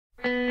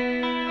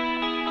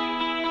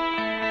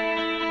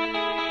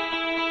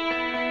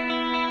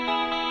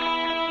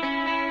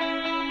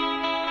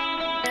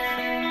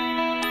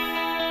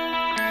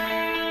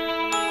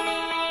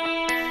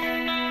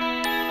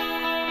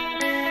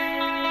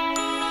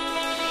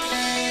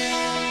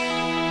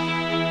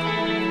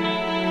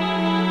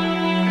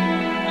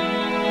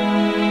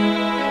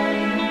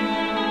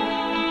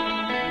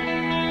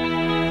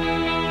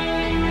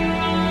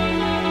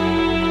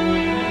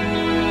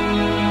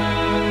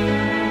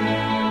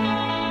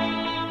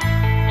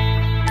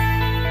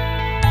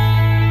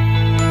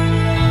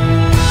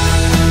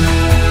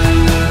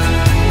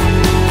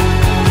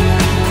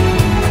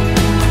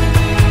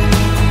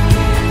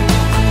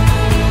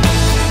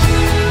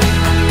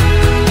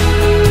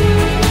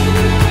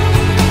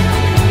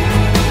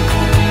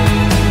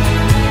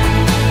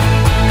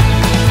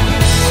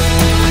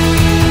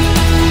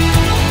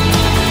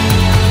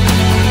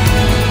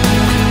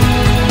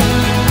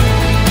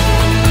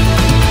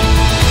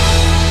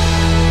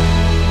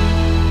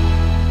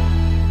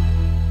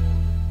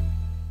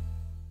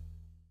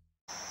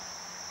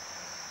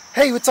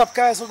Hey, what's up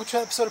guys? Welcome to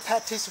another episode of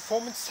PATTAY'S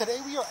Performance. Today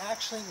we are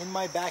actually in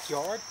my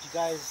backyard. You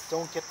guys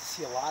don't get to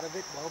see a lot of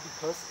it, well,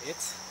 because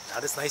it's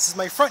not as nice as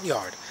my front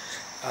yard.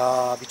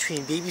 Between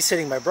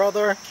babysitting my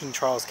brother, King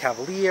Charles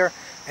Cavalier,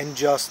 and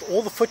just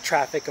all the foot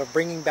traffic of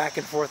bringing back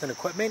and forth and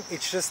equipment,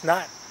 it's just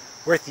not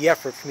worth the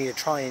effort for me to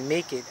try and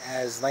make it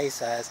as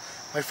nice as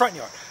my front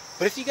yard.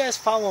 But if you guys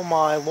follow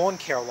my lawn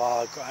care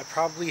log, I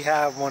probably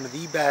have one of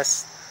the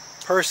best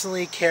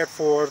personally cared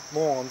for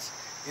lawns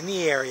in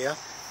the area.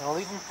 And I'll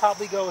even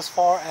probably go as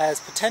far as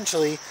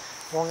potentially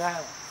Long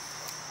Island.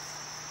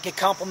 Get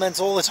compliments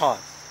all the time.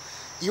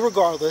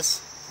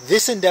 Irregardless,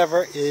 this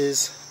endeavor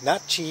is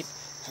not cheap,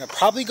 and I'll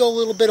probably go a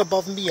little bit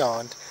above and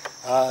beyond.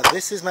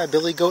 This is my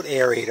Billy Goat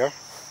Aerator.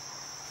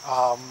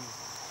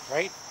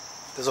 Right?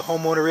 Does a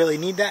homeowner really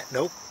need that?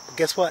 Nope. But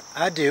guess what?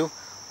 I do.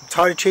 I'm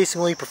tired of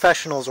chasing only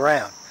professionals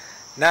around.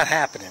 Not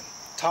happening.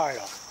 Tired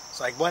of it.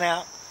 So I went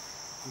out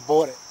and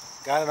bought it.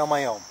 Got it on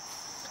my own.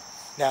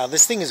 Now,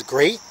 this thing is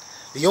great.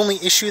 The only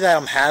issue that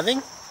I'm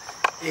having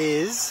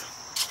is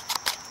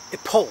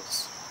it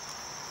pulls.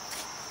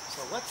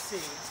 So let's see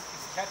if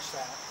we can catch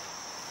that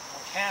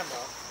on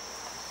camera.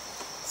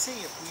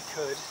 See if we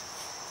could.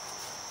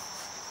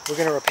 We're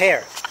going to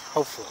repair it,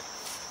 hopefully.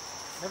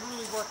 Never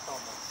really worked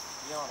on this,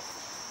 to be honest.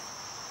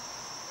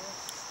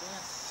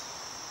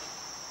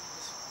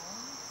 This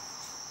one.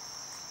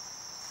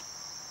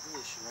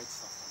 Really should write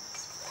stuff on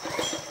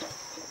this.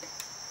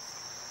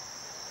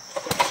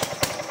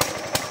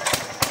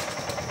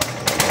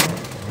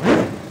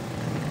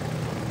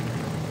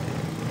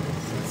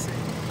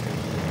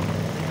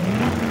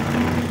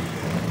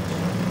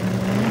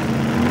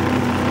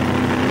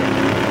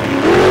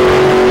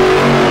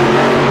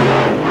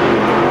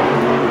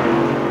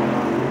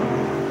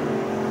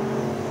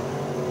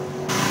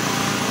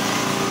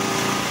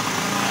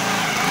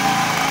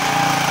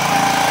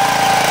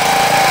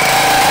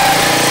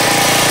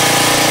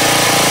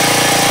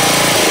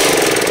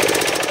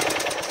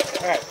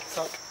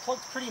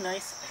 Pretty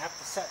nice. I have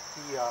to set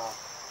the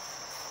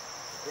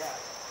yeah.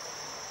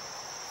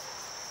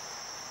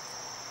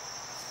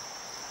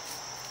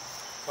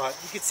 But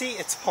you can see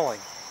it's pulling.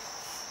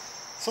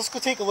 So let's go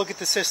take a look at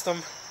the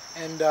system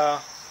and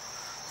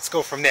let's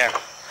go from there.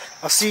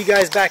 I'll see you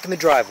guys back in the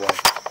driveway.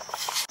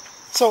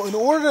 So in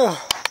order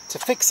to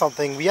fix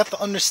something, we have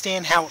to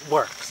understand how it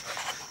works.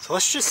 So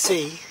let's just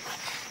see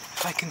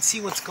if I can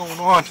see what's going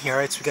on here.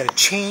 Right, so we got a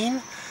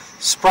chain,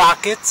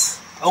 sprockets,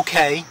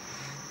 okay.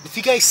 If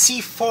you guys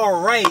see far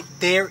right,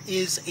 there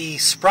is a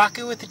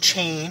sprocket with a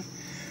chain,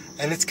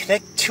 and it's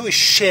connected to a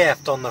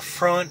shaft on the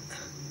front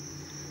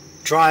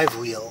drive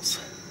wheels.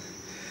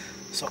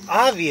 So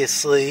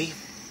obviously,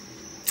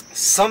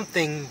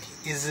 something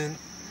isn't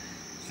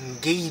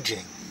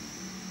engaging,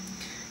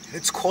 and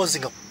it's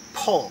causing a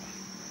pull.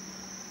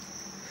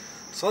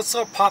 So let's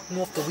start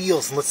popping off the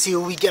wheels, and let's see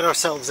what we get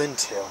ourselves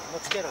into.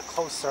 Let's get a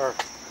closer.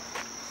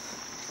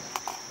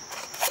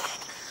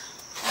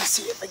 Let's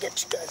see if I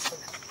get you guys from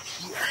here.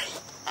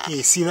 Yeah,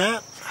 you see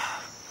that?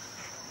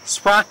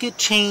 Sprocket,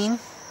 chain,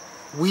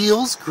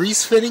 wheels,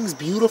 grease fittings,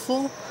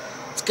 beautiful.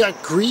 It's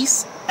got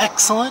grease,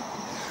 excellent.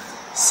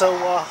 So,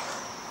 I'm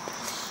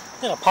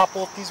gonna pop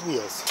off these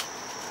wheels.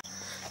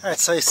 Alright,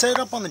 so I set it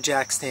up on the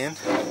jack stand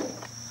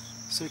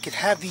so we could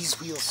have these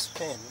wheels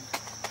spin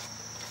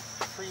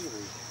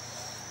freely.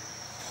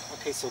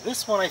 Okay, so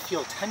this one I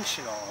feel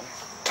tension on.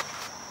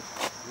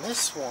 And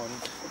this one,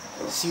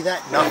 see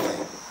that?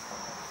 Nothing.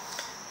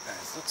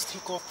 Guys, let's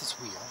take off this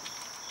wheel.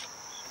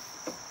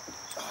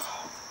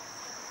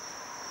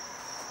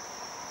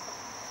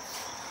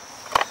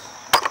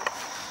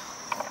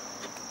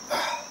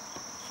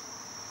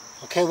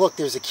 Okay, look,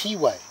 there's a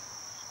keyway.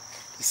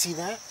 You see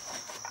that?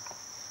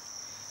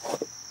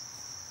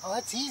 Oh,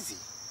 that's easy.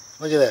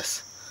 Look at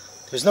this.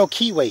 There's no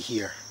keyway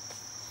here.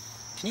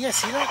 Can you guys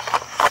see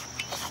that?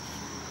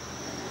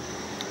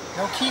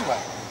 No keyway.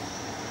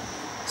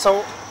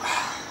 So,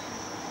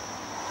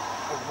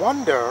 I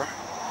wonder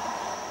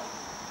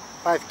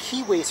if I have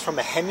keyways from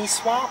a Hemi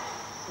swap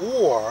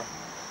or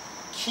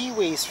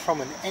keyways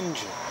from an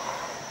engine.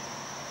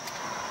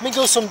 Let me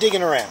go some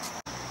digging around.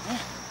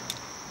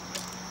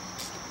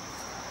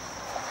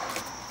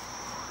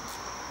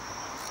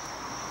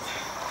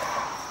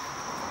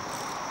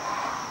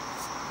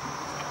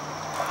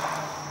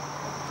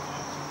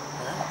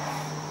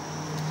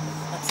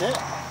 That's it.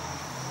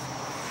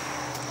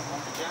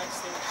 Off the jack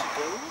stand she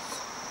goes.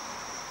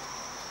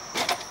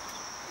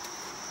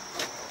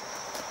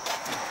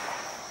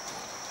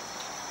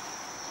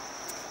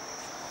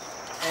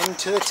 And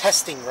to the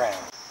testing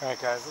ground.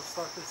 Alright guys, let's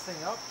start this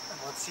thing up and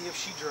let's see if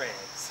she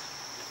drags.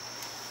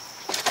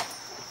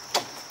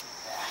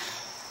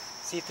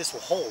 See if this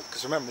will hold,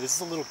 because remember, this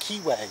is a little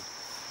keyway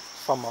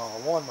from a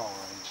lawnmower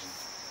engine.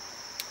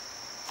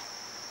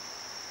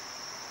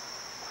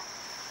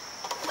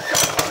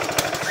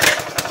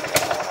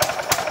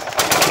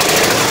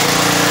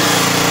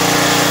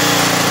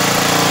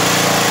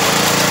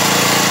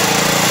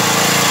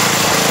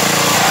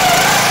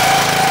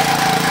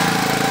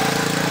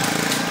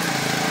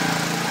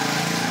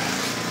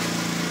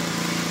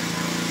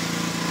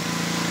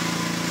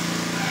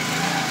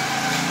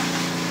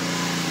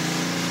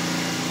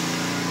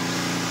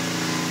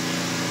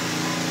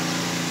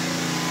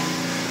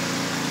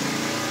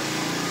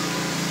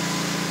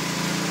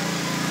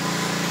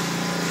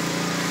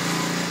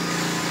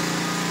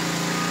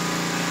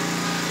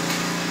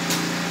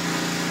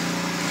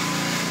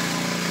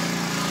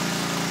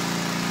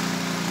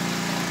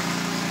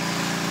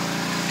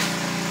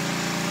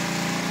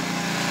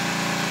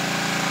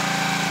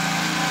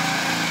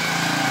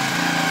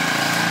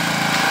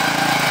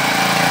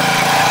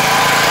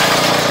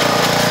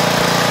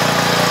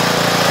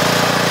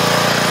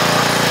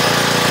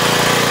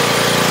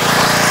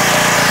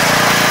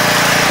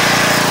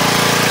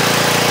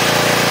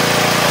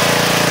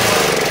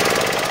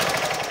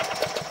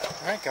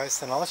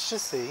 piston. Now let's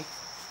just see.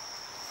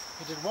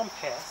 We did one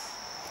pass.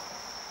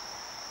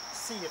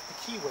 See if the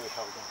keyway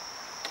held up.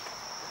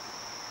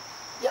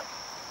 Yep.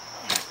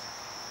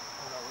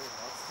 Oh, no, wait,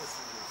 what's this?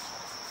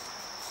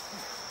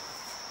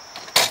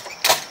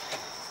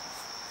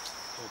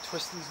 Can we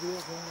twist these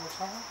wheels one more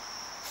time?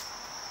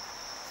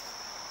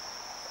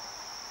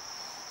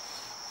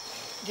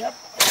 Yep.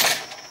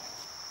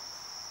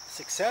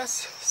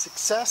 Success,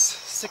 success,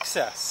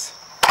 success.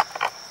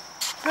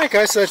 Alright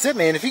guys, so that's it,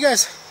 man. If you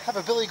guys have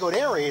a Billy Goat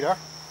Aerator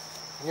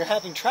and you're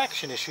having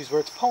traction issues where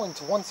it's pulling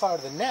to one side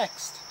or the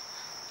next,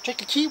 check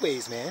your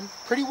keyways, man.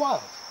 Pretty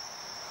wild.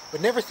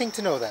 Would never think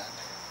to know that.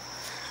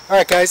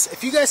 Alright guys,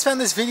 if you guys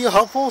found this video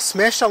helpful,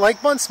 smash that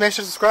like button, smash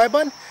the subscribe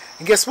button,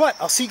 and guess what?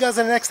 I'll see you guys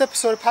in the next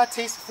episode of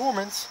PATTAY'S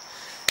Performance.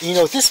 And you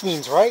know what this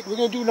means, right? We're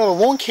going to do another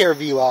lawn care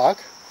vlog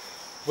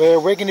where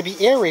we're going to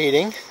be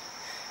aerating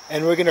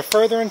and we're going to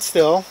further and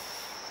still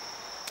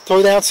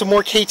throw down some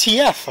more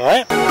KTF,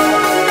 alright?